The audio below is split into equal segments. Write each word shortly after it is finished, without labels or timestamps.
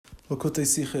Lakutei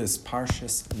sicha is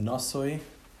Parshas Nasso,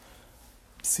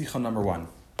 sicha number 1.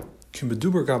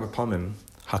 Kimeduber gab pamim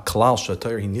haklal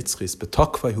shatayr hinitzchis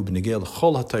betakvay hu benegel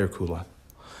chol hatayr kula.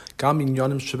 Gam in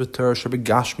yonim shebeter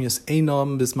shebegashmias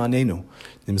einam bismanenu.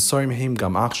 Nimsorim heim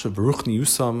gam achshav ruchni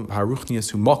yusam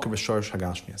haruchnias hu makav sharish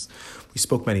hagashmias. We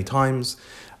spoke many times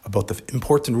about the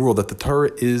important rule that the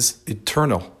Torah is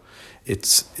eternal.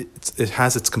 It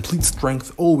has its complete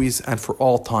strength always and for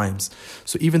all times.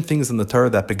 So even things in the Torah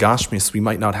that begashmias we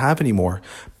might not have anymore,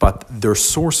 but their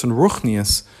source in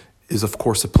ruchnias is of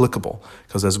course applicable.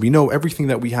 Because as we know, everything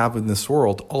that we have in this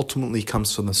world ultimately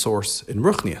comes from the source in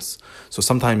ruchnias. So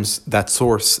sometimes that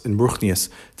source in ruchnias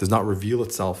does not reveal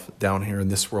itself down here in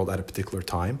this world at a particular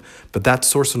time, but that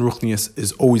source in ruchnias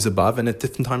is always above, and at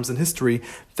different times in history,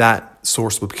 that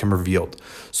source will become revealed.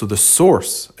 So the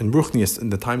source in ruchnias in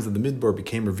the times of the Midbar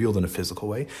became revealed in a physical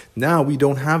way. Now we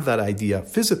don't have that idea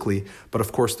physically, but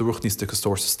of course the ruchniistic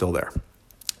source is still there.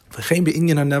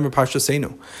 Minyan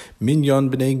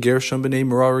b'nei Gershon b'nei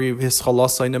Merari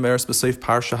v'hischalasai nemeres b'seif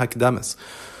parsha hakdamis.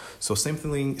 So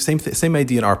same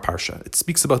idea in our parsha. It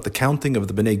speaks about the counting of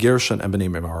the b'nei Gershon and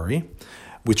b'nei Merari,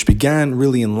 which began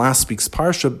really in last week's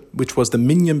parsha, which was the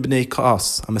Minyan b'nei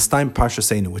Kahas, Amastayim parsha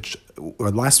seinu, which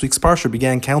last week's parsha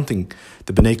began counting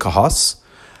the b'nei Kahas,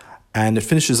 and it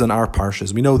finishes in our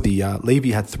parshas. We know the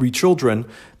Levi had 3 children.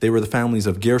 They were the families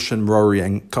of Gershon, Merari,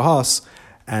 and Kahas.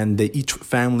 And each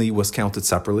family was counted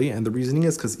separately. And the reasoning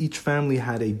is because each family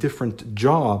had a different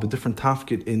job, a different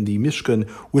tafkid in the Mishkan,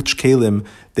 which kalim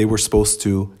they were supposed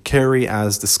to carry,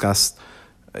 as discussed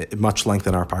at much length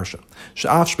in our parsha. So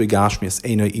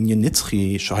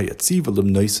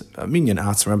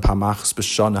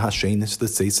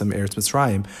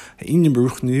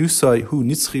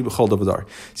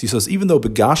he says, even though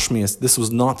begashmias, this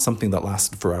was not something that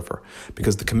lasted forever,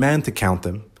 because the command to count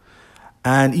them,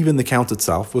 and even the count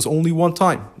itself, was only one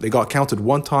time. They got counted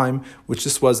one time, which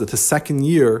this was at the 2nd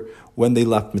year when they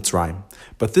left Mitzrayim.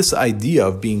 But this idea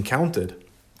of being counted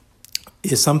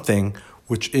is something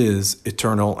which is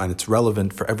eternal, and it's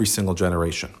relevant for every single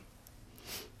generation.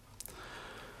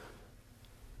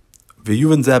 He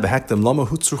says,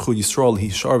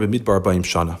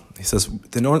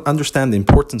 to understand the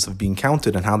importance of being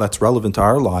counted and how that's relevant to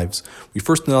our lives, we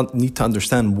first need to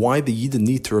understand why the Yidden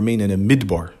need to remain in a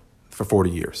midbar for 40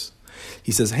 years.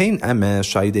 He says, Hein emes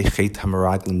shaydei chet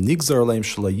hamaraglim nigzar aleim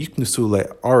shala yiknusu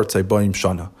le'aratzai bayim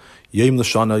shana yom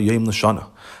l'shana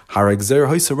haragzer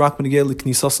hoysa rak menegel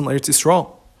l'knisasan l'Eretz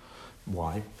Yisrael.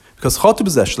 Why? Because chatu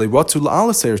b'zeh shlei ratu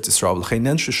l'alas Eretz Yisrael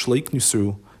l'cheinen shlei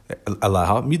yiknusu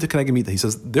alaha mida keneged mida. He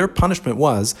says their punishment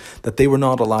was that they were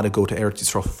not allowed to go to Eretz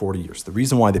Yisrael for 40 years. The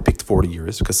reason why they picked 40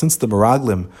 years, because since the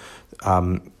Meraglim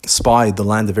spied the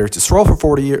land of Eretz Yisrael for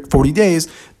 40 days,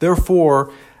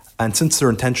 therefore, and since their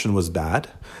intention was bad,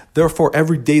 therefore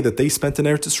every day that they spent in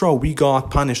Eretz Yisrael, we got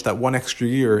punished that 1 extra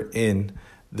year in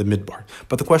the Midbar.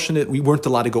 But the question is, we weren't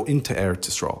allowed to go into Eretz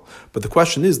Yisrael. But the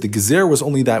question is, the Gezer was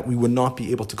only that we would not be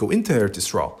able to go into Eretz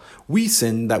Yisrael. We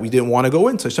sinned that we didn't want to go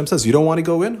in. So Hashem says, you don't want to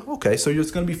go in? Okay, so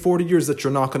it's going to be 40 years that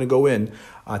you're not going to go in to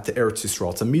Eretz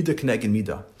Yisrael. It's a midah keneged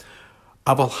midah.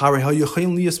 But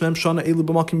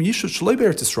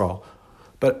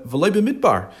v'loi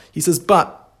b'midbar, he says,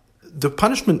 but the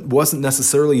punishment wasn't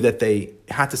necessarily that they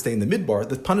had to stay in the midbar.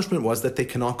 The punishment was that they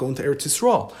cannot go into Eretz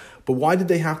Yisrael. But why did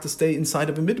they have to stay inside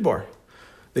of a midbar?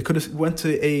 They could have went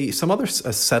to some other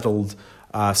settled,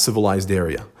 civilized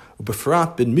area.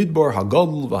 Befrat bin midbar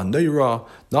hagadol v'haneira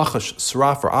nachash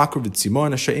sraf or akr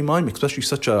v'tzimon she'emayim, especially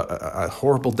such a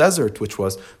horrible desert which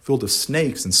was filled with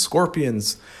snakes and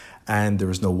scorpions, and there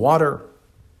was no water.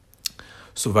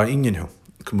 So va'inyanhu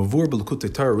k'mavur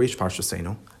b'lukutei Torah reish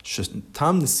parshaseinu.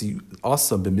 Tam nisi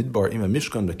asa b'midbar ima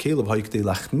mishkan b'kelev ha'yikdei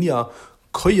lachnia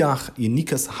koyach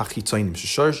yinikas hachitzoinim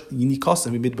sheshar yinikas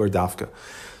b'midbar davka.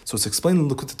 So it's explained in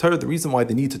Likutei Torah the reason why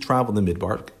they need to travel in the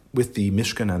midbar with the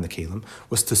mishkan and the kelim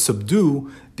was to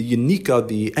subdue the yinika,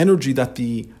 the energy that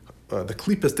the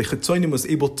klipas, the chitzoinim, was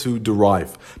able to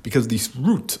derive, because the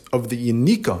root of the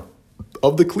yinika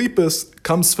of the klipas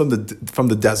comes from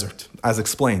the desert, as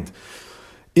explained.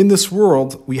 In this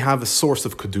world, we have a source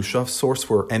of Kedusha, a source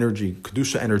where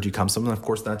Kedusha energy comes from, and of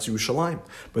course that's Yerushalayim.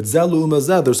 But Zelu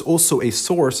Umazeh, there's also a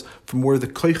source from where the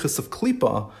Koiches of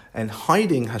Klipa and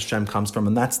hiding Hashem comes from,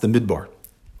 and that's the Midbar.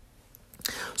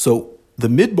 So the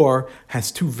Midbar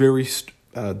has 2 very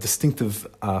distinctive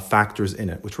factors in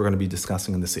it, which we're going to be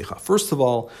discussing in the sicha. First of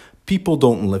all, people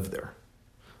don't live there.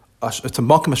 It's a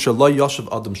makom asher lo yashav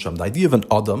adam sham. The idea of an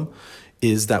adam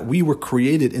is that we were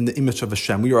created in the image of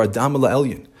Hashem. We are Adam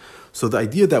Elyon. So the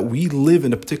idea that we live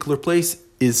in a particular place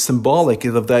is symbolic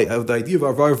of the idea of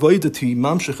Avar Vaida to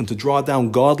Mamshech and to draw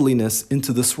down godliness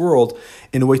into this world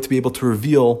in a way to be able to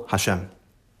reveal Hashem.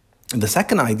 And the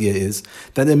second idea is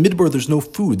that in Midbar there's no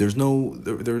food, there's no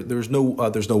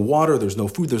water, there's no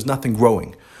food, there's nothing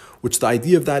growing. Which the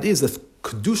idea of that is that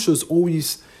Kedusha is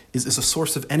always is a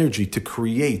source of energy to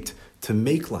create, to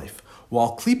make life.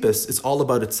 While Klipos is all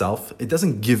about itself, it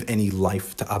doesn't give any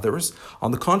life to others.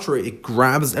 On the contrary, it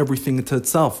grabs everything into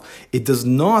itself. It does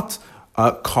not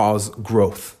cause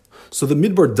growth. So the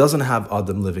Midbar doesn't have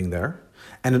Adam living there.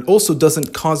 And it also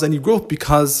doesn't cause any growth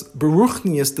because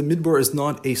Beruchnius, the Midbar, is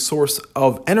not a source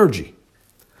of energy.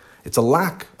 It's a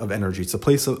lack of energy. It's a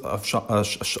place of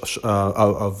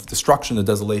destruction and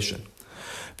desolation.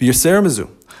 So when the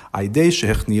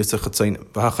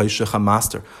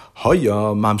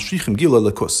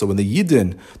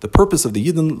Yidden, the purpose of the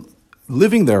Yidden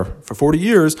living there for 40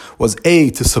 years was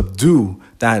to subdue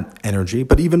that energy,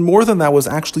 but even more than that was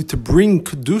actually to bring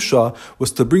Kedusha,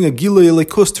 was to bring a Gilui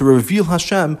Elikus, to reveal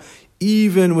Hashem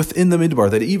even within the Midbar.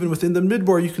 That even within the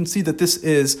Midbar you can see that this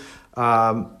is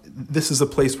a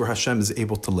place where Hashem is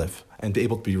able to live and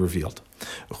able to be revealed.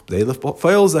 In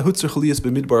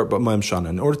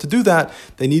order to do that,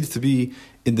 they needed to be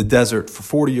in the desert for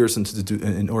 40 years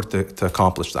in order to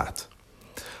accomplish that.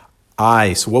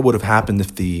 So what would have happened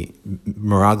if the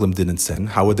Meraglim didn't sin?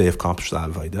 How would they have accomplished that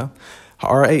Avodah?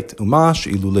 If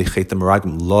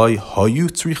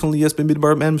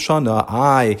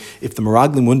the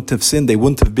Meraglim wouldn't have sinned, they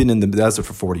wouldn't have been in the desert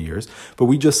for 40 years. But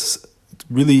we just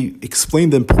really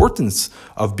explained the importance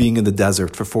of being in the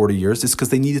desert for 40 years. It's because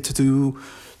they needed to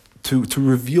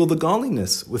reveal the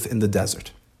godliness within the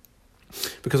desert.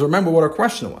 Because remember what our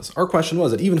question was. Our question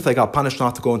was that even if they got punished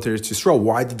not to go into Eretz Yisrael,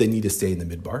 why did they need to stay in the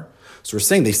Midbar? So we're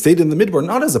saying they stayed in the Midbar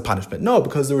not as a punishment. No,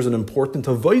 because there was an important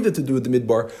avodah to do with the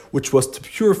Midbar, which was to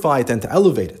purify it and to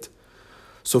elevate it.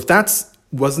 So if that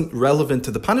wasn't relevant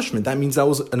to the punishment, that means that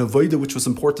was an avodah which was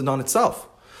important on itself.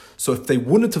 So if they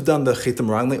wouldn't have done the Chetam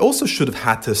Meraglim, they also should have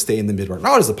had to stay in the Midbar.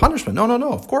 Not as a punishment. No.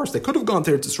 Of course, they could have gone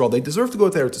to Eretz Yisrael. They deserve to go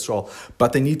to Eretz Yisrael.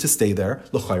 But they need to stay there,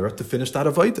 l'chayra, to finish that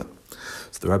avodah.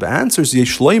 So the Rebbe answers,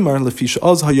 Yesh loymar lefisha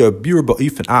az haya bir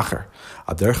ba'ifin acher.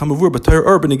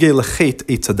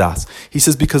 He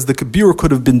says because the kabir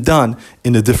could have been done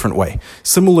in a different way.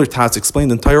 Similar to as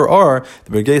explained in Torah R,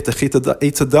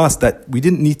 that we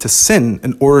didn't need to sin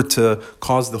in order to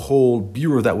cause the whole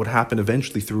bir that would happen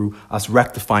eventually through us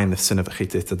rectifying the sin of Chet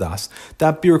Eitzadas.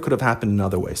 That bir could have happened in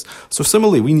other ways. So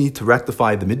similarly, we need to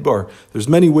rectify the midbar. There's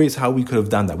many ways how we could have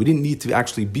done that. We didn't need to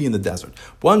actually be in the desert.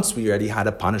 Once we already had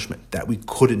a punishment that we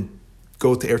couldn't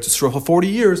go to Eretz Yisrael for 40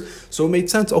 years, so it made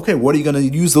sense, okay, what are you going to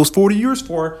use those 40 years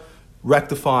for?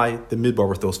 Rectify the midbar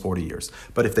with those 40 years.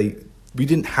 But if we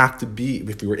didn't have to be,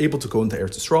 if we were able to go into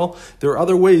Eretz Yisrael, there are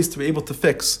other ways to be able to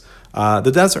fix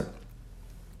the desert.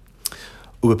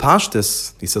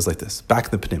 Ubepashtis, he says like this, back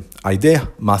in the Pnim, Aideh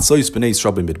masoyis b'nei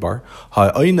Yisrael b'midbar,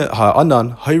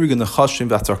 ha'anan ha'irigan nechashim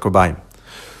v'atzarkobayim.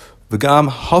 So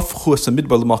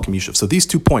these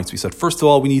 2 points, we said, first of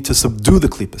all, we need to subdue the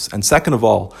klipos, and second of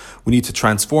all, we need to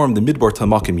transform the midbar to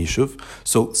makim yishuv.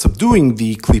 So subduing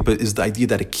the klipa is the idea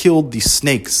that it killed the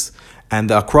snakes and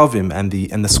the akravim and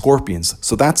the scorpions.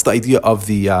 So that's the idea of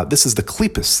this is the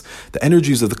klipos. The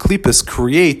energies of the klipos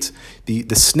create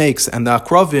the snakes and the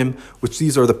akravim, which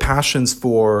these are the passions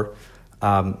for.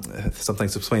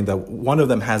 Sometimes explained that one of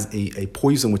them has a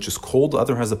poison which is cold, the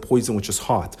other has a poison which is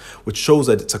hot, which shows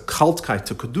that it's a kaltkeit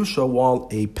to kedusha, while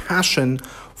a passion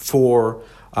for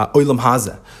olam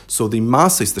hazeh. So the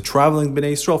masis, the traveling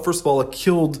bnei Yisrael, first of all, it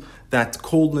killed that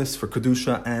coldness for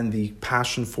kedusha and the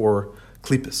passion for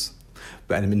klipos.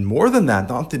 But I mean, more than that,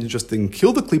 not that it just didn't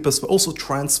kill the klipos, but also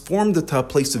transformed it to a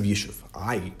place of yishuv.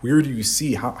 Where do you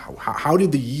see how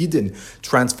did the Yidden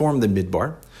transform the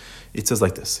midbar? It says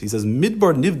like this. He says,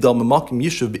 Midbar nivdal memakim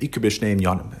yishuv be'ikar b'shnei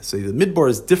yanim. So the midbar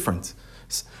is different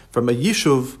from a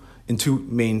yishuv in 2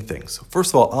 main things.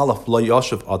 First of all, alaf la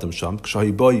yashav adam sham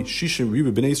kshahibai shishim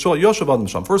riba b'nei Yisrael yashav adam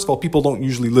sham. First of all, people don't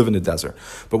usually live in the desert,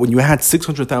 but when you had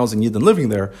 600,000 Yidden living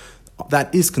there,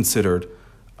 that is considered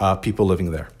people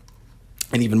living there.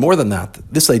 And even more than that,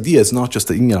 this idea is not just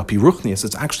the inyan api ruchnius,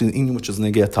 it's actually the inyan which is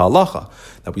negeh ta'alacha,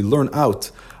 that we learn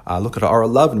out. Look at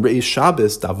R11, Re'ez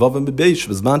Shabbos, Davavim B'Beish,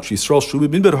 V'zman Yisrael Shubi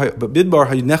Midbar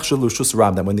Haynechshel Rishus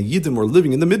Rabim. When the Yidden were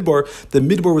living in the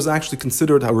midbar was actually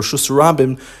considered a Rishus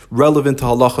Rabim relevant to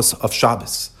halachas of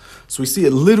Shabbos. So we see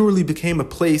it literally became a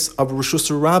place of Rishus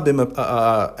Rabim,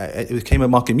 it became a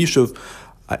Makim Yishuv,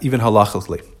 even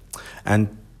halachically. And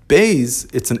Beis,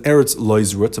 it's an Eretz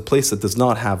Loizru, it's a place that does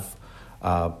not have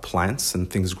plants and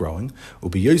things growing.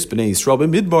 When the Yidden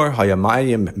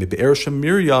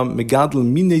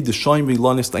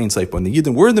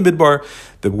were in the Midbar,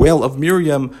 the well of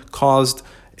Miriam caused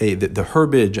the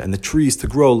herbage and the trees to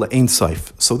grow le'ein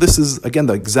saif. So this is, again,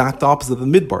 the exact opposite of the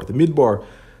Midbar. The Midbar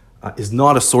is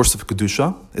not a source of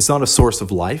Kedusha. It's not a source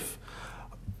of life.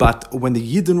 But when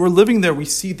the Yidden were living there, we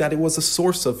see that it was a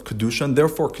source of Kedusha, and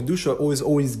therefore Kedusha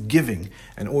always giving,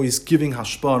 and always giving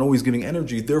hashpah, and always giving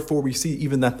energy. Therefore we see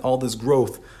even that all this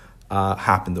growth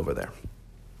happened over there.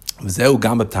 וזהו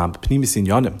גם בטעם, בפנימיס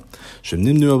עניונים, שהם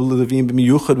נמנו ללווים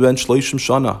במיוחד בין 30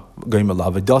 שנה, גאים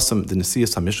אליו ודסם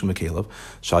דנסיעס המשכם וכלב,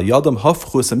 שעל ידם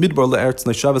הפכו את המדבר לארץ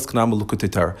נחשבת כנעם ולקוטי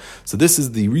תורה. So this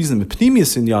is the reason,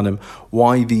 בפנימיס עניונים,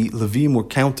 why the Levim were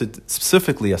counted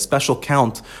specifically, a special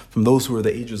count from those who were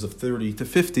the ages of 30 to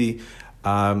 50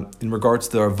 in regards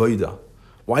to their avodah.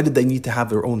 Why did they need to have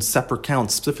their own separate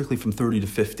count, specifically from 30 to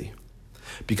 50?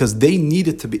 Because they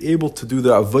needed to be able to do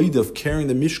the avodah of carrying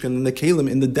the Mishkan and the Kalim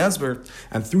in the desert,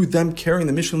 and through them carrying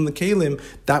the Mishkan and the Kalim,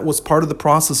 that was part of the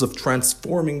process of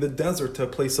transforming the desert to a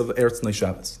place of Eretz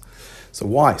Shabbos. So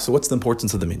why? So what's the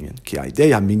importance of the minyan? He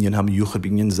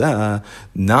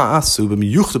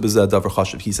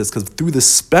says, because through the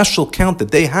special count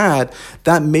that they had,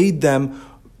 that made them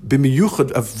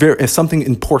b'miyuchad something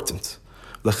important.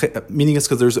 Meaning is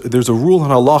because there's a rule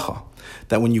in halacha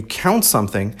that when you count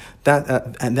something,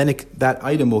 that and then that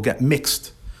item will get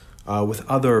mixed with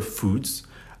other foods.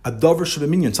 A davar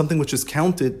shebeminyan, something which is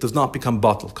counted, does not become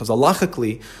batel. Because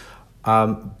halachically,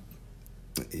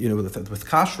 with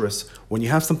kashrus, when you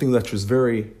have something which is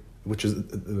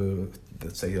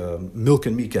let's say milk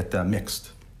and meat get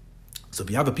mixed. So if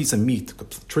you have a piece of meat, a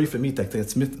treif of meat that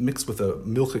gets mixed with a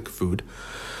milchic food.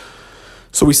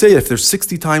 So we say if there's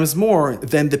 60 times more,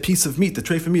 then the piece of meat, the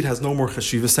treif of meat, has no more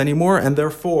chashivas anymore, and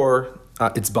therefore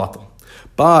it's batal.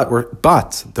 But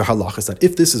the halach is that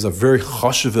if this is a very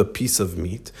chashiva piece of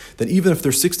meat, then even if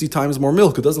there's 60 times more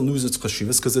milk, it doesn't lose its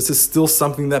chashivas because this is still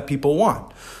something that people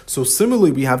want. So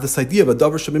similarly, we have this idea of a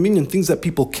davar shebeminyan, things that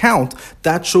people count,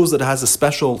 that shows that it has a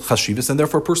special chashivas, and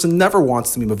therefore a person never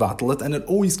wants to be mevatel it, and it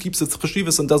always keeps its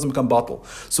chashivas and doesn't become batal.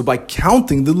 So by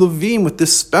counting the Levim with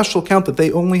this special count that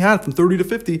they only had from 30 to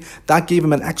 50, that gave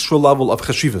them an extra level of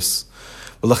chashivas.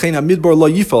 Therefore, the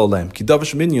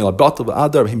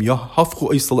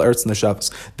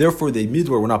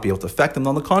midbar would not be able to affect them.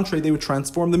 On the contrary, they would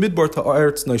transform the midbar to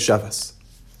Eretz Noshavas.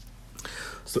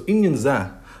 So, inyan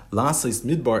zeh, lasais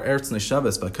midbar Eretz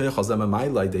Noshavas, b'koyach hazem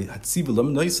amaylai, they hatziv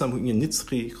l'm noisam hu inyan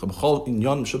nitzchi, ch'b'chol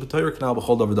inyan m'shabbatayr k'nal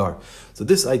b'chol davadar. So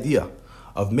this idea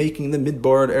of making the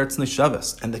midbar Eretz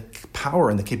Noshavas, and the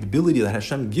power and the capability that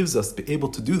Hashem gives us to be able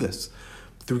to do this,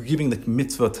 through giving the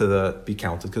mitzvah to be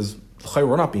counted, because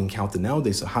we're not being counted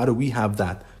nowadays, so how do we have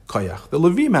that koyach? The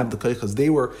Levim have the koyach because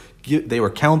they were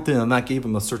counted, and that gave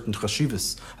them a certain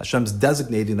chashivas. Hashem's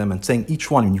designating them and saying each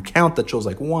one, when you count, that shows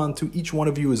like 1, 2, each one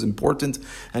of you is important,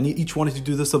 and each one of you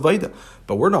do this avodah.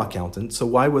 But we're not counted, so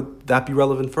why would that be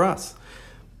relevant for us?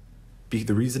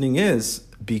 The reasoning is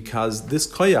because this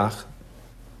koyach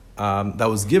that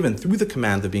was given through the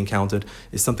command of being counted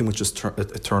is something which is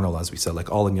eternal, as we said,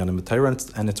 like all in Yanim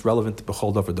B'Torah, and it's relevant to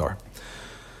B'chol Davadar.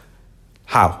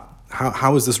 How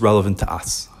is this relevant to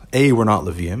us? A, we're not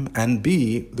Leviim, and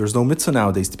B, there's no mitzvah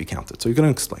nowadays to be counted. So you're going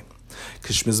to explain.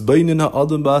 He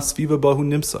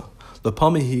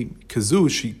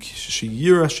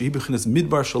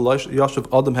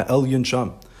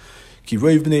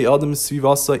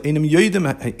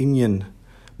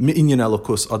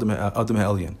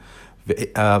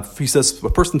says a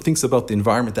person thinks about the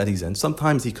environment that he's in.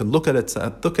 Sometimes he can look at it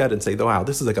and say, wow,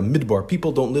 this is like a midbar.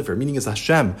 People don't live here. Meaning is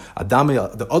Hashem,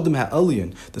 the Adam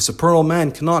Ha'elyon, the supernal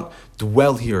man cannot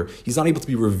dwell here. He's not able to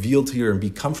be revealed here and be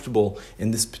comfortable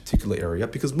in this particular area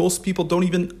because most people don't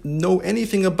even know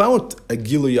anything about a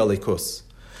Gilui Alikus.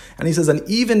 And he says, and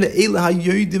even and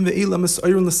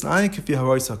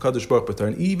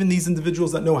even these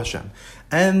individuals that know Hashem,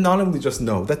 and not only just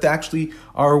know, that they actually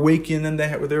are awakened and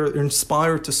they're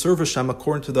inspired to serve Hashem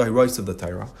according to the rights of the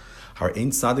Torah.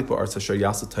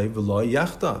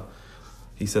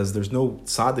 He says, there's no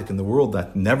tzaddik in the world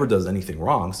that never does anything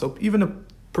wrong. So even a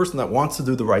person that wants to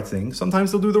do the right thing,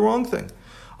 sometimes they'll do the wrong thing.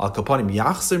 And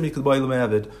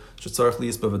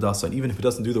even if he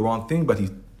doesn't do the wrong thing, but he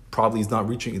probably is not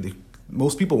reaching,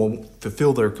 most people won't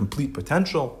fulfill their complete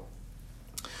potential.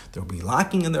 They'll be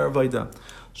lacking in their avodah.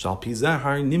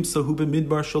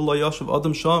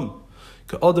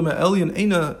 So according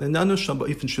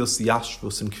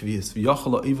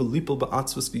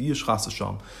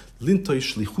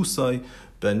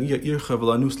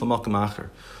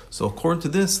to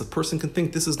this, the person can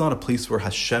think this is not a place where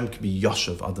Hashem can be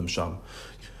Yashav Adam Sham.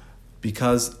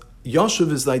 Because Yashav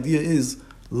is the idea is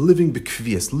living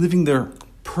b'kvias, living there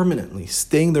permanently,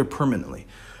 staying there permanently.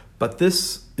 But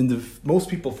this, most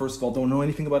people, first of all, don't know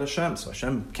anything about Hashem, so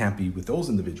Hashem can't be with those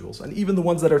individuals. And even the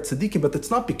ones that are tzaddikim, but it's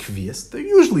not b'kvias, they're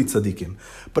usually tzaddikim,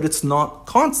 but it's not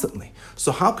constantly.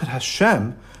 So how could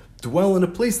Hashem dwell in a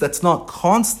place that's not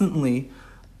constantly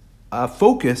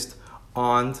focused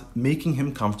on making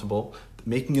him comfortable,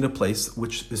 making it a place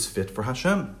which is fit for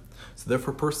Hashem? So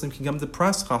therefore a person can become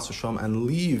depressed, chas v'shalom, and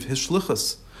leave his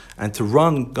shlichus, and to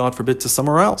run, God forbid, to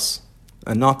somewhere else,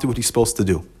 and not do what he's supposed to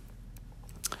do.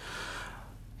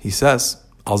 He says,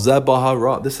 this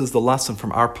is the lesson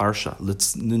from our parsha,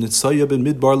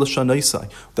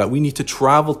 that we need to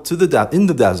travel to in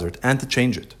the desert and to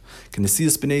change it.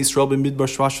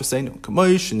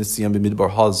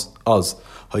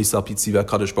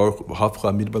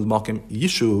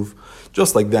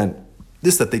 Just like then,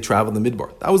 this that they traveled in the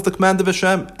midbar. That was the command of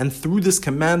Hashem. And through this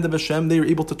command of Hashem, they were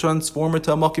able to transform it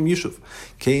to a makim yishuv.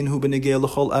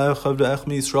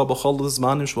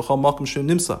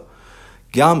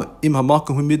 Gam im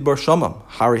hamakum hu midbar shamam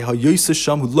hari hayoyse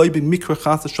sham hu loy b'mikra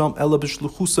chas sham ela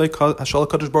b'shluchusay hashal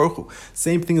kadosh baruch hu.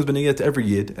 Same thing has been yet to every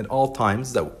yid at all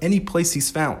times, that any place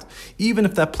he's found, even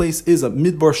if that place is a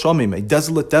midbar shamim, a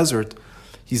desolate desert,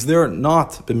 he's there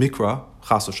not b'mikra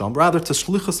chas sham, rather to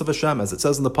shlichus of Hashem, as it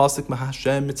says in the pasuk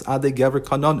mahashem mitzadei gever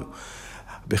kananu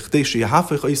b'chdei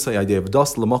sheyahafich oisay idei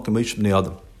v'das l'makom eish b'nei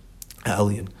adam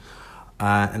alien.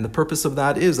 And the purpose of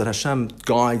that is that Hashem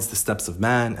guides the steps of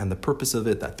man, and the purpose of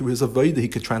it, that through his avodah he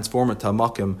could transform it to a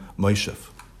makim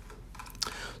moishev.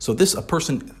 So that's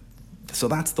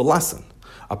the lesson.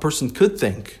 A person could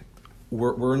think,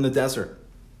 we're in the desert,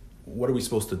 what are we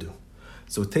supposed to do?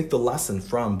 So take the lesson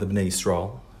from the Bnei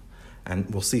Yisrael, and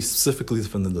we'll see specifically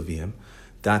from the Leviim,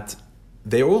 that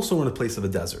they are also in a place of a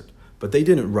desert. But they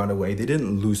didn't run away, they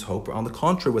didn't lose hope. On the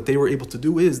contrary, what they were able to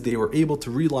do is they were able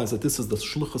to realize that this is the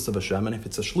shlichus of Hashem, and if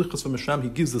it's a shlichus from Hashem, he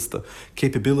gives us the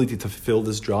capability to fulfill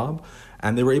this job,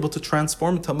 and they were able to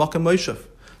transform it to Makam Moshev.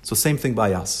 So same thing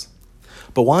by us.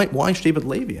 But why shevet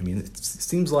Levi? I mean, it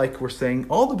seems like we're saying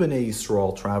all the Bnei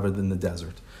Yisrael traveled in the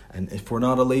desert, and if we're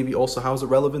not a Levi, also how is it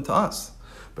relevant to us?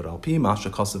 But al pi masha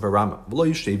kasav arama v'lo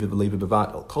yishevet v'levi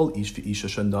bevad el kol ish v'isha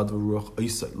shenad v'ruach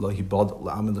oisay lo hibad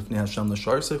la'amid lefnei Hashem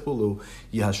l'shar seichulu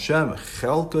yihashem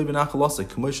chelek v'nachalasei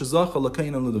k'moish zacha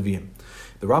l'keinam l'levim.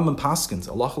 The Rambam paskins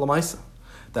Allah l'maisa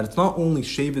that it's not only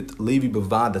shevet Levi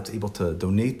bevad that's able to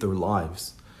donate their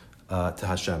lives to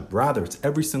Hashem. Rather, it's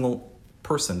every single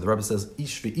person. The Rebbe says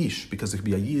ish v'ish, because it could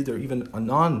be a yid or even a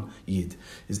non-yid,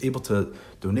 is able to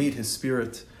donate his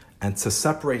spirit and to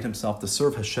separate himself to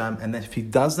serve Hashem, and that if he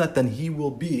does that, then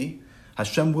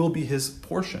Hashem will be his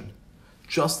portion,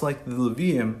 just like the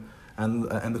Leviim and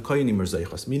the Koyanim are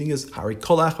zeichos. Meaning is Hari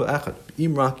kol echad echad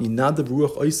imrak yinadav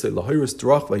ruach oisei lahiris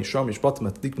drach vayisham mishpatim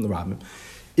atlik from the Rabbim.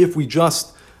 If we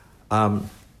just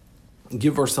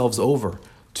give ourselves over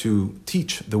to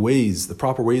teach the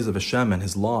proper ways of Hashem and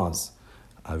His laws,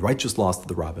 righteous laws to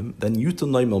the Rabbim, then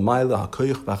yutanay melmaila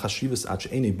hakoyach v'chashivas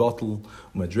ach'eni batel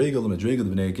u'madregel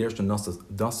b'nei gershon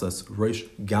dasas roish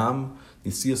gam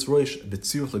nisias roish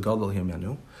b'tziruf legadol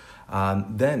hiyamyanu.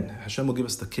 Then Hashem will give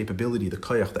us the capability, the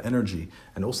koyach, the energy,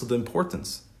 and also the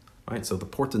importance. Right? So the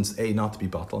importance, not to be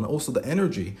batel, and also the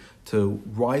energy to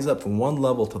rise up from one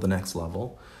level to the next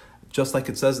level. Just like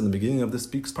it says in the beginning of this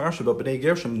week's parsha about Bnei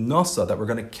Gershom, Nasa, that we're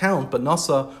going to count, but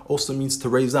Nasa also means to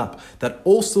raise up. That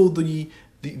also the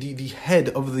head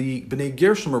of the Bnei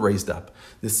Gershom are raised up.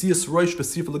 The Siyas Roish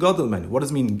B'Sif L'Gadol Men. What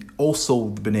does it mean?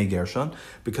 Also the Bnei Gershom,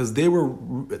 because they were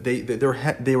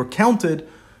counted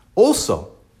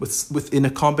also in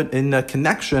a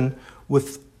connection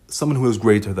with someone who is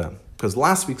greater than them. Because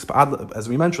as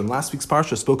we mentioned, last week's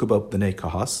parsha spoke about Bnei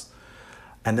Kahas,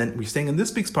 and then we're saying in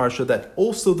this week's parsha that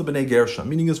also the Bnei Gershom,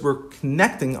 meaning is we're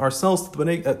connecting ourselves to the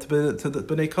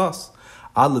Bnei Kahas.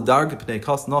 Ad l'darge b'nei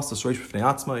kas nasas reish b'nei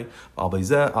atzmai al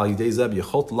b'zeh al yidei zeh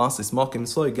b'yachol lasis makim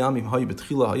soy gam im hay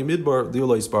b'tchila hay midbar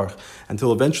di'olay isbarach,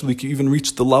 until eventually you even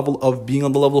reach the level of being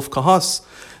on the level of kahas,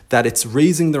 that it's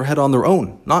raising their head on their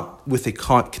own, not with a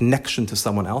connection to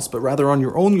someone else, but rather on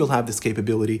your own you'll have this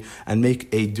capability and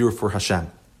make a dir for Hashem.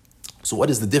 So what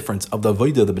is the difference of the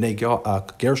avodah, the Bnei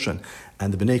Gershon,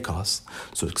 and the Bnei Kahas?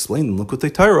 So explain in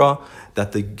Likutei Torah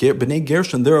that the Bnei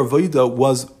Gershon, their avodah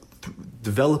was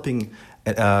developing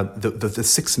the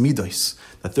six midos,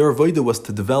 that their avodah was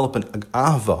to develop an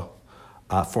ahava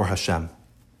for Hashem.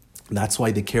 That's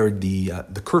why they carried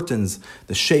the curtains.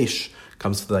 The sheish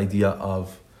comes from the idea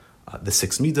of the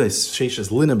 6 midas. Sheish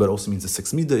is linen, but also means the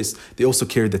 6 midas. They also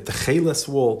carried the techeles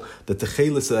wall. The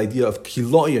techeles is the idea of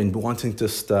kiloya, and wanting to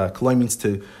kiloya means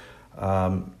to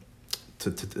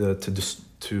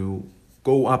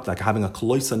go up, like having a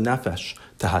koloisa nefesh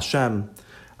to Hashem.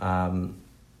 And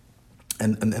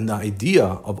the idea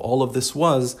of all of this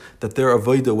was that their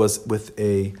avodah was with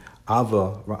a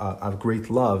great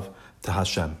love to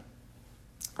Hashem.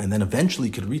 And then eventually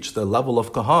could reach the level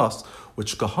of kahas,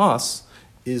 which kahas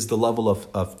is the level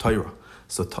of Torah.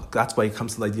 So that's why it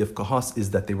comes to the idea of kahas,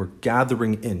 is that they were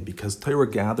gathering in, because Torah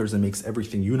gathers and makes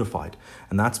everything unified.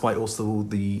 And that's why also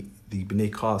the Bnei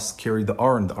Kahas carried the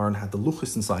Aron. The Aron had the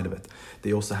luchos inside of it.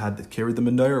 They also carried the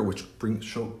menorah, which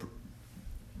brings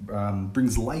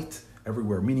light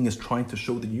everywhere, meaning is trying to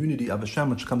show the unity of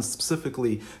Hashem, which comes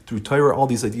specifically through Torah. All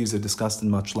these ideas are discussed in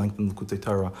much length in the Likutei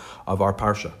Torah of our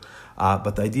Parsha.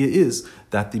 But the idea is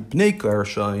that the Bnei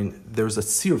Kahas, there's a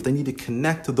sirf, they need to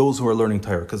connect to those who are learning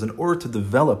Torah, because in order to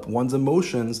develop one's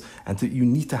emotions, you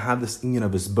need to have this inyan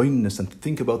of hisbonenus and to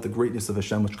think about the greatness of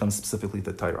Hashem, which comes specifically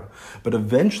to Torah. But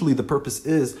eventually the purpose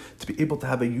is to be able to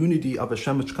have a unity of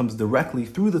Hashem, which comes directly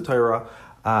through the Torah,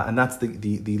 and that's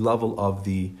the level of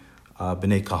the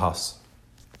Bnei Kahas.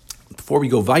 Before we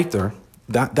go weiter,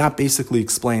 that basically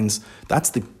explains,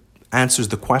 answers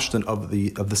the question of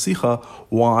the sicha,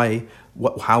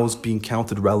 how is being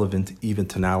counted relevant even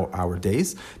to now our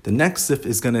days. The next sif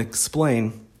is going to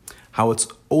explain how it's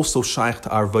also shaykh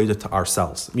to our avodah to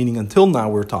ourselves. Meaning until now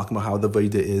we're talking about how the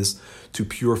avodah is to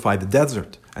purify the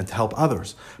desert and to help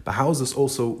others. But how is this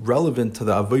also relevant to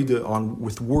the avodah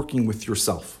with working with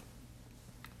yourself?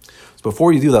 So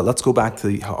before you do that, let's go back to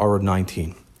the Ha'ara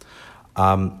 19.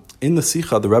 In the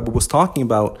sicha, the Rebbe was talking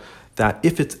about that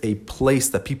if it's a place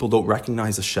that people don't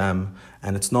recognize Hashem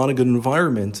and it's not a good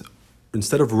environment,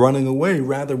 instead of running away,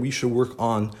 rather we should work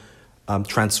on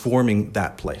transforming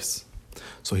that place.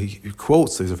 So he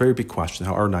quotes, there's a very big question,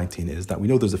 how R19 is, that we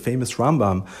know there's a famous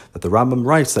Rambam, that the Rambam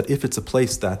writes that if it's a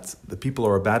place that the people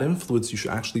are a bad influence, you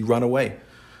should actually run away.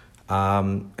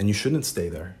 And you shouldn't stay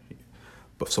there.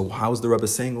 So how is the Rebbe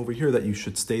saying over here that you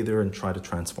should stay there and try to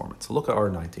transform it? So look at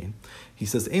R19. He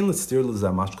says, "Ein l'stir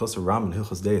l'zamashkas ram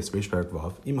hilchas deis reish perek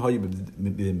vav im hayu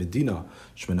b'medina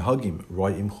shmenhagim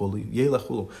roy im choli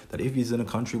yelechulu." That if he's in a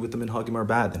country with the minhagim are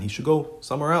bad, then he should go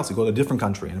somewhere else. He go to a different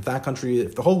country, and if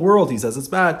the whole world he says it's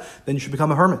bad, then you should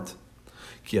become a hermit.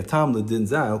 Ki atam l'din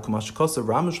zau kumash kosa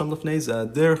ram sham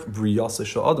lefneza derch briyasa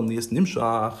sha'adam lias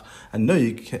nimshach and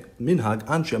noik minhag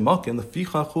anshe makin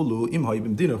leficha chulu im hayu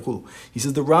b'medina chulu. He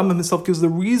says the Rambam himself gives the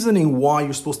reasoning why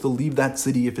you're supposed to leave that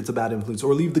city if it's a bad influence,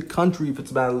 or leave the country if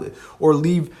it's bad, or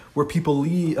leave where people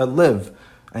live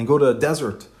and go to a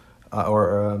desert,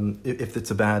 or if it's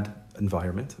a bad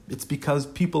environment. It's because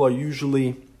people are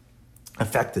usually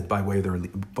affected by where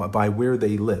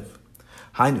they live.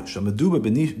 Meaning we're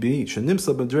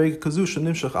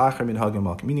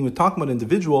talking about an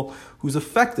individual who's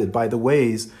affected by the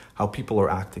ways how people are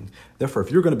acting. Therefore, if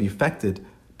you're going to be affected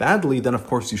badly, then of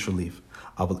course you should leave.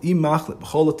 And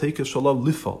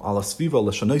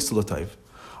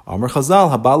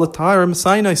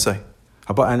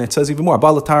it says even more.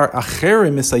 Chazal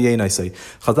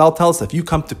tells us if you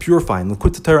come to purify, and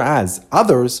Likutei Torah as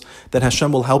others, then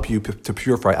Hashem will help you to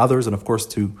purify others, and of course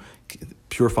to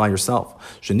purify yourself.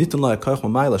 That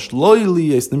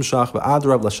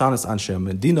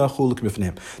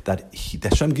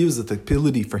Hashem gives it the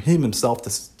ability for himself to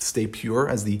stay pure,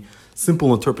 as the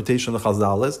simple interpretation of the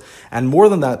Chazal is. And more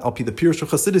than that, Al Pi the Pirush of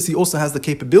Chassidus, he also has the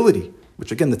capability,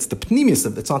 which again, it's the pnimius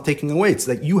of it's not taking away. It's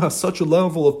that you have such a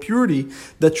level of purity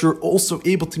that you're also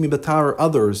able to mibatar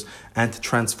others and to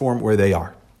transform where they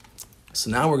are. So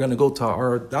now we're going to go to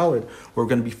our Daled, where we're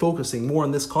going to be focusing more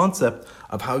on this concept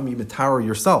of how you mibatar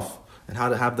yourself and how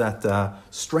to have that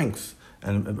strength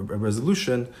and a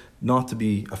resolution not to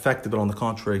be affected, but on the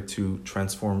contrary, to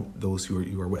transform those who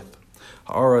you are with.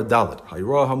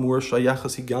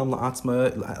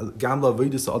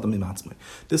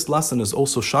 This lesson is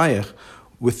also shaykh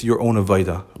with your own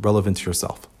avodah, relevant to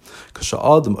yourself. He says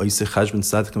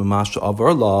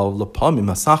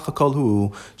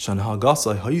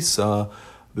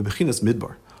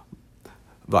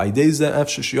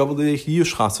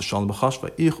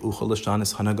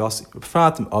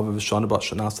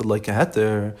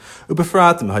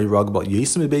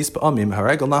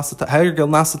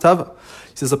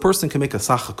a person can make a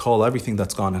sacha call everything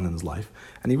that's gone on in his life,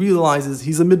 and he realizes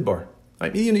he's a midbar.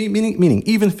 Right? Meaning,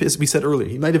 even if, as we said earlier,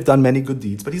 he might have done many good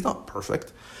deeds, but he's not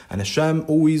perfect. And Hashem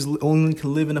always only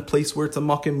can live in a place where it's a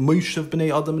makim moishav b'nei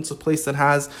adam. It's a place that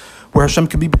has where Hashem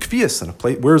can be b'kfiyas, and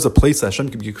where is a place that Hashem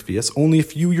can be b'kfiyas? Only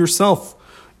if you yourself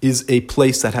is a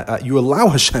place that you allow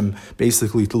Hashem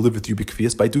basically to live with you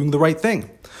b'kfiyas by doing the right thing.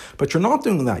 But you're not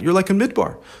doing that. You're like a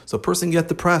midbar. So a person gets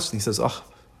depressed and he says, "Oh,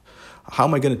 how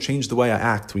am I going to change the way I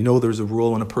act?" We know there's a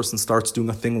rule when a person starts doing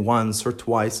a thing once or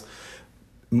twice.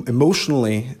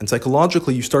 Emotionally and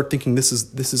psychologically, you start thinking this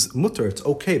is mutter, it's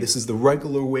okay, this is the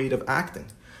regular way of acting.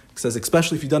 It says,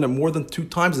 especially if you've done it more than 2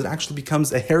 times, it actually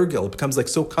becomes a hergel. It becomes like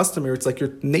so customary, it's like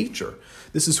your nature.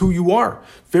 This is who you are.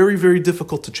 Very, very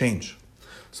difficult to change.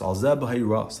 So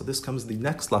this comes the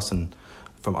next lesson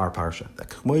from our parsha.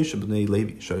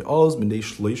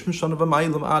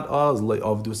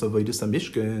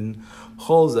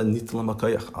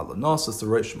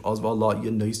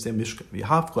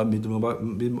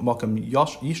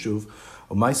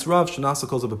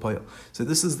 So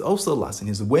this is also a lesson.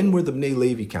 Is when were the Bnei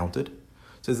Levi counted?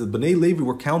 It says the Bnei Levi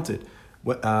were counted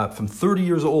from 30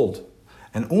 years old.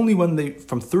 And only when they,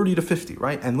 from 30 to 50,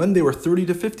 right? And when they were 30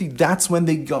 to 50, that's when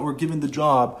they were given the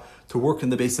job to work in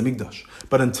the Beis Hamikdash.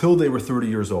 But until they were 30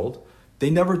 years old, they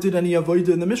never did any avodah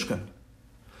in the Mishkan.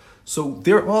 So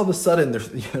they're all of a sudden,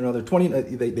 they're 20,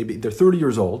 they're 30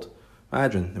 years old.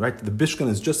 Imagine, right? The Mishkan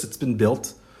is just, it's been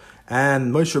built.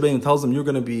 And Moshe Rabbeinu tells them, you're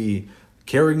going to be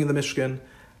carrying the Mishkan.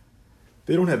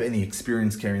 They don't have any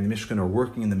experience carrying the Mishkan or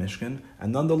working in the Mishkan.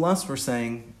 And nonetheless, we're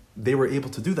saying they were able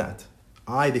to do that.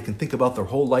 They can think about their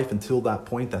whole life until that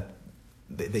point that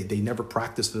they never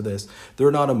practiced for this. They're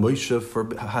not a Moshe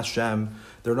for Hashem.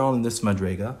 They're not in this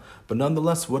madrega. But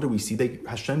nonetheless, what do we see?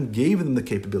 Hashem gave them the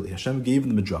capability. Hashem gave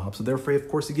them a job. So therefore, of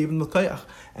course, He gave them the koyach.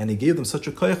 And He gave them such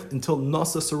a koyach until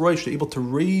Nasa Saroish, they're able to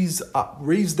raise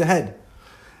the head.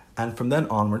 And from then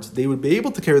onwards, they would be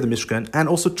able to carry the Mishkan and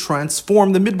also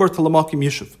transform the Midbar to Lamakim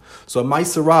Yishuv. So a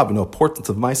Ma'aser Rab, importance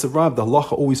of Ma'aser Rab, the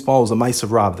halacha always follows a Ma'aser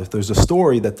Rab. If there's a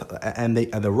story that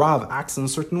the Rab acts in a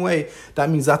certain way, that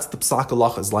means that's the Psak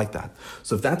halacha is like that.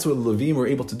 So if that's what the Levim were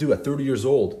able to do at 30 years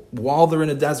old, while they're in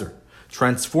a desert,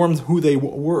 transformed who they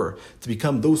were to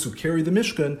become those who carry the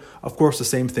Mishkan, of course the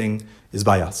same thing is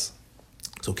by us.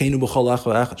 So Keinu b'chol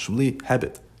echad echad shemli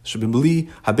hebet shebimli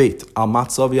habet al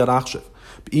matzav yarachshev.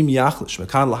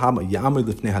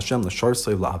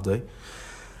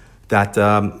 That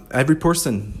every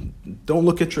person, don't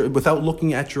look at without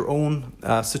looking at your own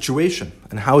situation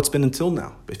and how it's been until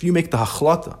now. If you make the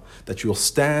hachlata that you will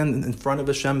stand in front of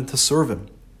Hashem to serve Him,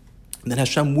 then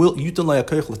Hashem will then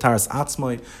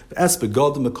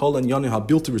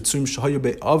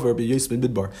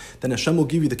Hashem will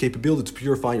give you the capability to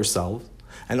purify yourself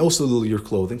and also your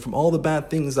clothing from all the bad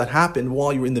things that happened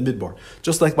while you were in the midbar.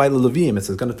 Just like by the Levim, it's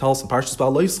going to tell us in Parshas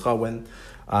Nasso when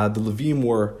the Levim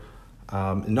were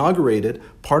inaugurated,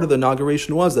 part of the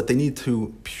inauguration was that they need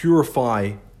to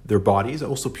purify their bodies and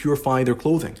also purify their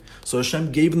clothing. So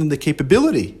Hashem gave them the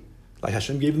capability, like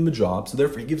Hashem gave them the job, so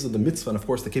therefore He gives them the mitzvah and of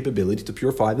course the capability to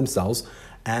purify themselves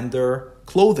and their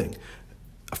clothing.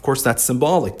 Of course, that's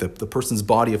symbolic. The person's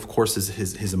body, of course, is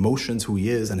his emotions, who he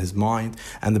is, and his mind.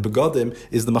 And the begadim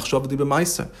is the machshav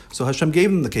b'maisa. So Hashem gave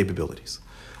them the capabilities.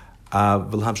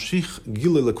 And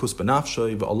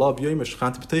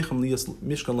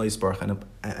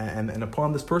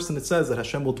upon this person, it says that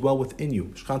Hashem will dwell within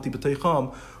you.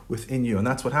 Within you. And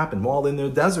that's what happened. While in their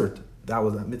desert, that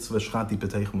was that mitzvah Shchanti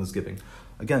B'teichem was giving.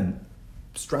 Again,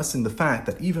 stressing the fact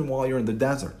that even while you're in the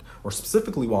desert, or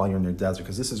specifically while you're in the desert,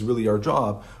 because this is really our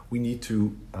job, we need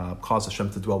to cause Hashem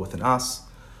to dwell within us.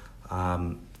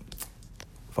 Fine.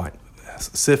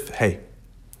 Sif, hey.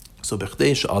 So, so in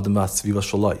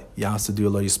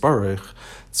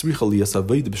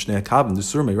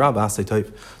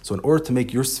order to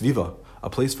make your sviva a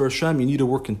place for Hashem, you need to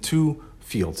work in 2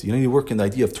 fields. You need to work in the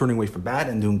idea of turning away from bad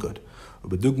and doing good.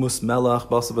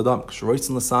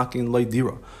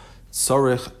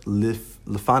 Tzarech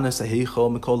lefanes aheichel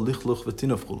mikol lichluch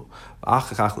v'tinavchulu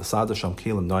v'achachach l'sad Hashem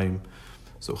kelim naim.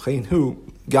 So chein hu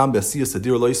gam be'asiyas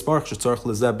adir lo yisparach shetzarech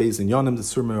lezeh beis inyanim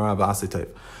d'sur me'arav v'asitayv.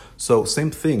 So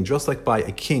same thing, just like by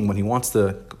a king when he wants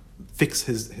to fix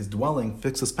his dwelling,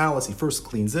 fix his palace, he first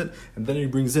cleans it and then he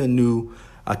brings in new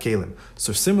kelim.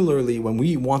 So similarly, when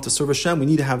we want to serve Hashem, we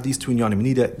need to have these 2 inyanim. We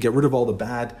need to get rid of all the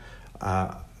bad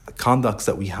conducts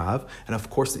that we have, and of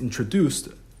course introduce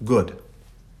good.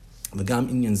 So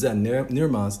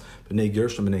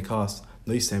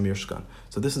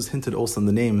this is hinted also in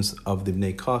the names of the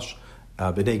Bnei Kash,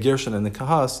 Bnei Gershon and the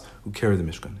Kahas who carry the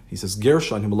Mishkan. He says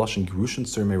Gershon, Himaloshin Gerushin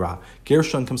Sir Meira.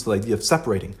 Gershon comes to the idea of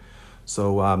separating.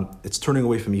 So it's turning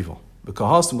away from evil.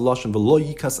 Kahas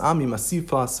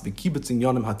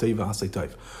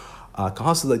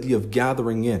is the idea of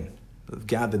gathering in.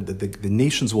 The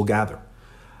nations will gather.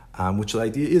 Which the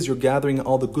idea is you're gathering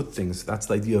all the good things. That's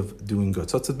the idea of doing good.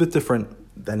 So it's a bit different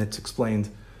than it's explained,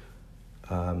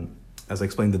 as I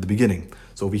explained at the beginning.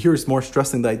 So over here it's more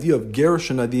stressing the idea of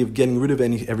gerushin, the idea of getting rid of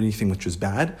everything which is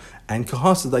bad, and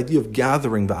kahas is the idea of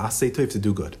gathering the asay tov to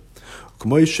do good. Like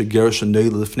it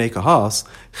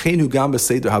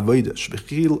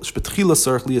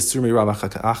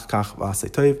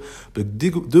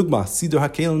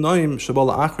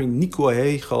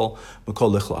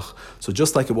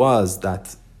was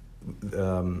that,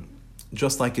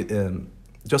 just like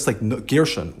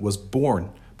Gershon was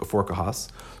born before Kahas,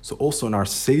 so also in our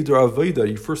Seder Avodah,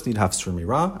 you first need to have Sur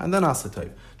Mirah and then Asay Tov.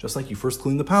 Just like you first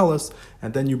clean the palace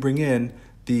and then you bring in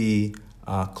the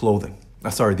clothing. The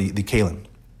kalim.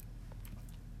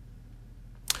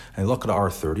 And look at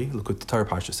R30. Look at the entire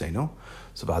Parshas Nasso.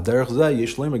 So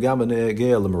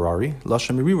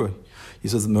he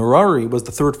says Merari was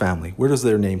the third family. Where does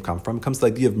their name come from? It comes to the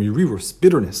idea of mirirus,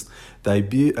 bitterness.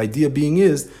 The idea being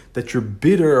is that you're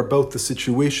bitter about the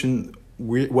situation,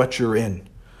 what you're in.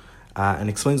 And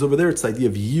explains over there, it's the idea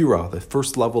of yira. The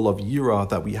first level of yira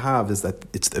that we have is that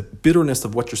it's the bitterness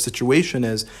of what your situation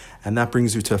is, and that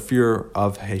brings you to a fear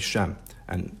of Hashem.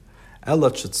 And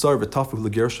Ella Chetzar v'tafu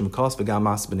l'gershom v'kas v'gam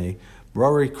mas b'nei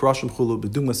Merari krashim chulu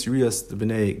b'dumas yirias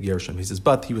b'nei Gershom. He says,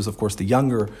 but he was of course the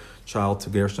younger child to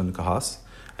Gershom and Kahas,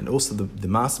 and also the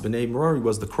mas b'nei Merari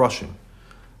was the crushing,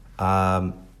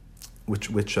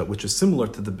 which is similar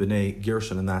to the b'nei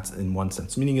Gershom, and that's in one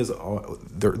sense. Meaning is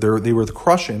they were the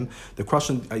crushing. The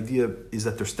crushing idea is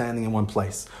that they're standing in one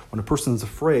place. When a person is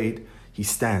afraid, he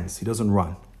stands. He doesn't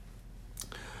run.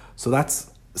 So that's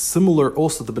similar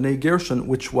also to Bnei Gershon,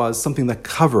 which was something that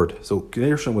covered. So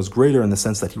Gershon was greater in the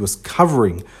sense that he was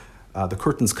covering, the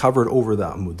curtains covered over the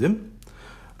amudim.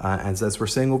 And as we're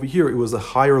saying over here, it was a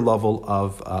higher level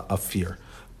of fear.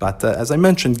 But as I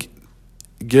mentioned,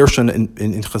 Gershon in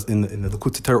the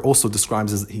Likutei Torah also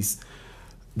describes as he's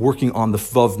working on the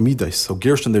Vav Midas. So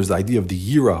Gershon, there's the idea of the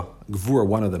Yira, Gvura,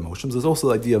 one of the emotions. There's also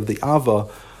the idea of the Ava,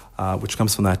 which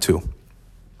comes from that too.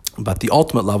 But the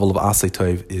ultimate level of Asay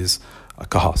Tov is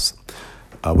Kahas,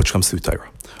 which comes through Torah.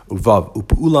 Uvav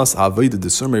upulas avodah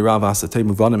desurmei rav asatei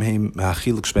muvanim heim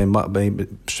hachiluk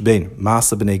shbein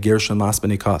masa b'nei Gershon mas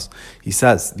b'nei Kahas. He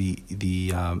says the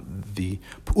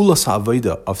pu'ulas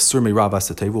avodah of surmei rav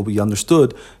asatei will be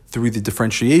understood through the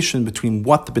differentiation between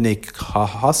what the b'nei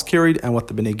Kahas carried and what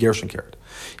the b'nei Gershon carried.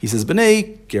 He says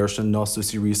b'nei Gershon nasu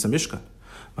siriyas mishkan,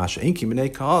 masha enki b'nei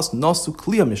Kahas nasu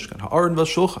kliya mishkan ha'aron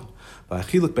v'shulchan.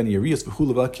 V'achiluk ben Yerias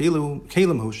v'chulu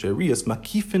v'kelim hu she'erias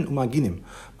makifin u'maginim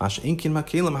mash enkin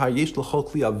makelim ha'yesh l'chol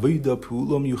kli avodah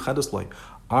pu'ulam yuchadas loy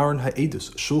aron ha'edus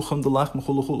shulchan delach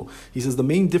m'chulu. He says the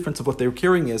main difference of what they were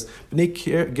carrying is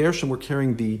Bnei Gershon were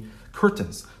carrying the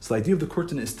curtains. So the idea of the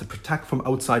curtain is to protect from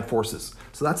outside forces.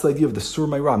 So that's the idea of the sur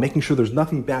meirah, making sure there's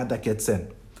nothing bad that gets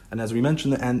in. And as we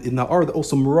mentioned, and in the Ar,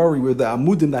 also Merari were the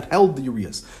amudim that held the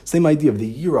Urias. Same idea of the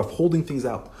year of holding things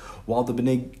out. While the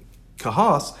Bnei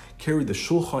Kahas carried the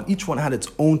shulchan, each one had its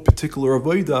own particular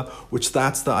avodah, which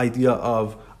that's the idea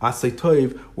of Asay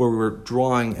Tov, where we were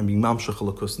drawing and being mamshach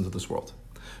halakus into this world.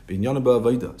 B'inyan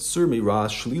ba'avodah, sur meirah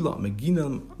shlila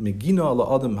megina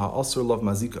ala adam ha'asur lav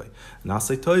mazikai. And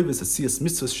Asay Tov is a siyas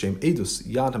mitzvahs shem edus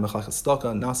yad ha'mechachas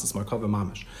staka nasas markava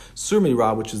mamash. Sur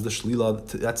meirah, which is the shlila,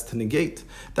 that's to negate.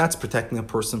 That's protecting a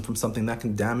person from something that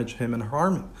can damage him and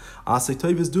harm him. Asay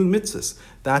Tov is doing mitzvahs.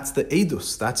 That's the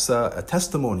edus. That's a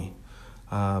testimony.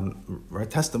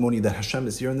 Testimony that Hashem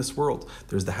is here in this world.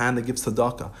 There's the hand that gives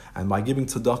tzedakah, and by giving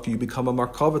tzedakah, you become a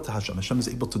markava to Hashem. Hashem is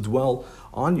able to dwell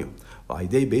on you. Through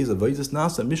these avodas,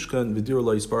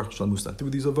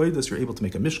 you're able to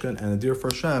make a mishkan and a dir for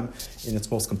Hashem in its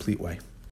most complete way.